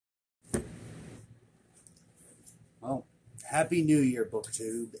Well, Happy New Year,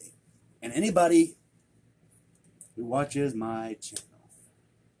 BookTube, and anybody who watches my channel.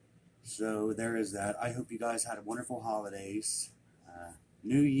 So there is that. I hope you guys had wonderful holidays,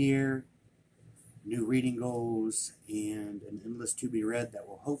 New Year, new reading goals, and an endless to be read that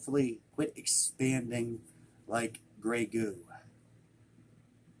will hopefully quit expanding like gray goo.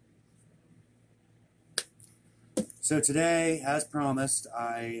 So today, as promised,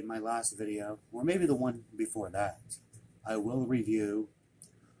 my last video, or maybe the one before that, I will review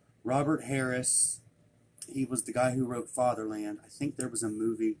Robert Harris. He was the guy who wrote Fatherland. I think there was a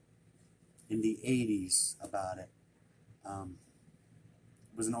movie in the 80s about it.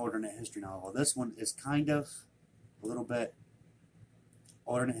 It was an alternate history novel. This one is kind of a little bit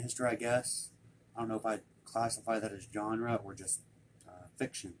alternate history, I guess. I don't know if I'd classify that as genre or just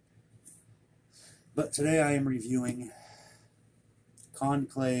fiction. But today I am reviewing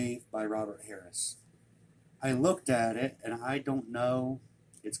Conclave by Robert Harris. I looked at it, and I don't know,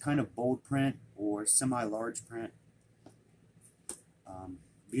 it's kind of bold print or semi-large print.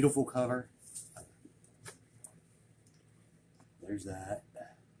 Beautiful cover. There's that.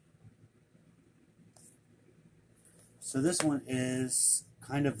 So this one is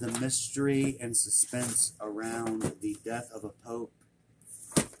kind of the mystery and suspense around the death of a pope.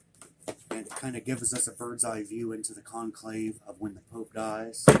 And it kind of gives us a bird's eye view into the conclave of when the Pope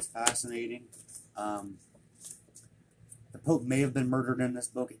dies. It's fascinating. The Pope may have been murdered in this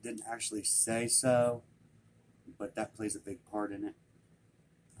book. It didn't actually say so, but that plays a big part in it.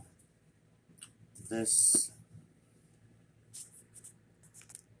 This,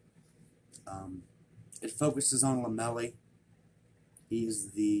 it focuses on Lamelli. He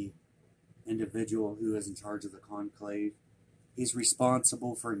is the individual who is in charge of the conclave. He's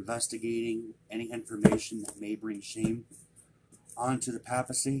responsible for investigating any information that may bring shame onto the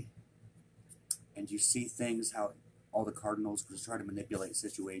papacy. And you see things, how all the cardinals just try to manipulate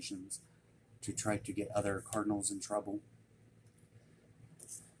situations to try to get other cardinals in trouble.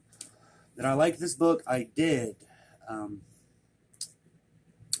 Did I like this book? I did. I'm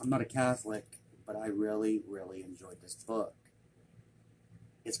not a Catholic, but I really, really enjoyed this book.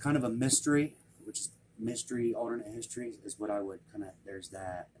 It's kind of a mystery, which is mystery, alternate histories is what I would kind of, there's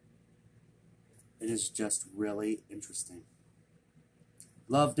that. It is just really interesting.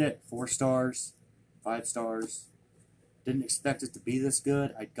 Loved it. 4 stars, 5 stars. Didn't expect it to be this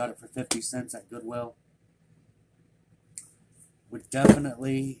good. I got it for 50 cents at Goodwill. Would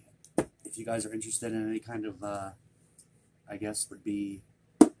definitely, if you guys are interested in any kind of, I guess would be,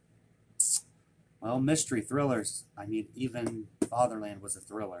 well, mystery thrillers. I mean, even Fatherland was a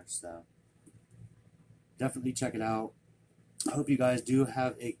thriller, so definitely check it out. I hope you guys do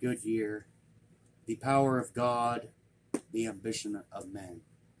have a good year. The power of God, the ambition of men.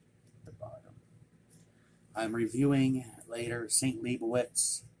 At the bottom. I'm reviewing later St.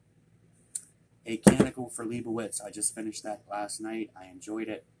 Leibowitz, A Canticle for Leibowitz. I just finished that last night. I enjoyed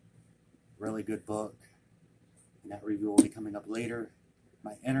it. Really good book. And that review will be coming up later.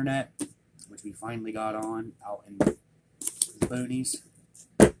 My internet, which we finally got on out in the boonies,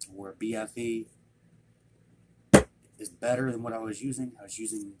 or BFE, is better than what I was using. I was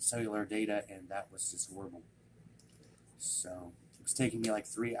using cellular data, and that was just horrible. So it was taking me like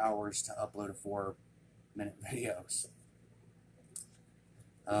 3 hours to upload a 4-minute videos.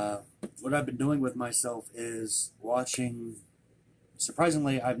 What I've been doing with myself is watching,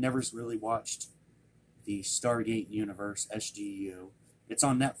 surprisingly, I've never really watched the Stargate Universe, SGU. It's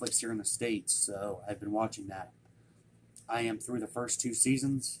on Netflix here in the States, so I've been watching that. I am through the first 2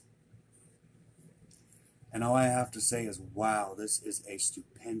 seasons. And all I have to say is, wow, this is a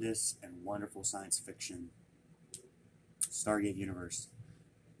stupendous and wonderful science fiction Stargate universe.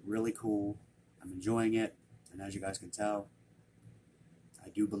 Really cool. I'm enjoying it. And as you guys can tell, I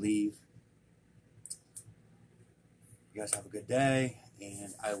do believe. You guys have a good day.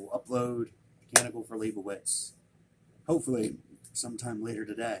 And I will upload A Canticle for Leibowitz, hopefully sometime later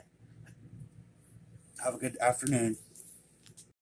today. Have a good afternoon.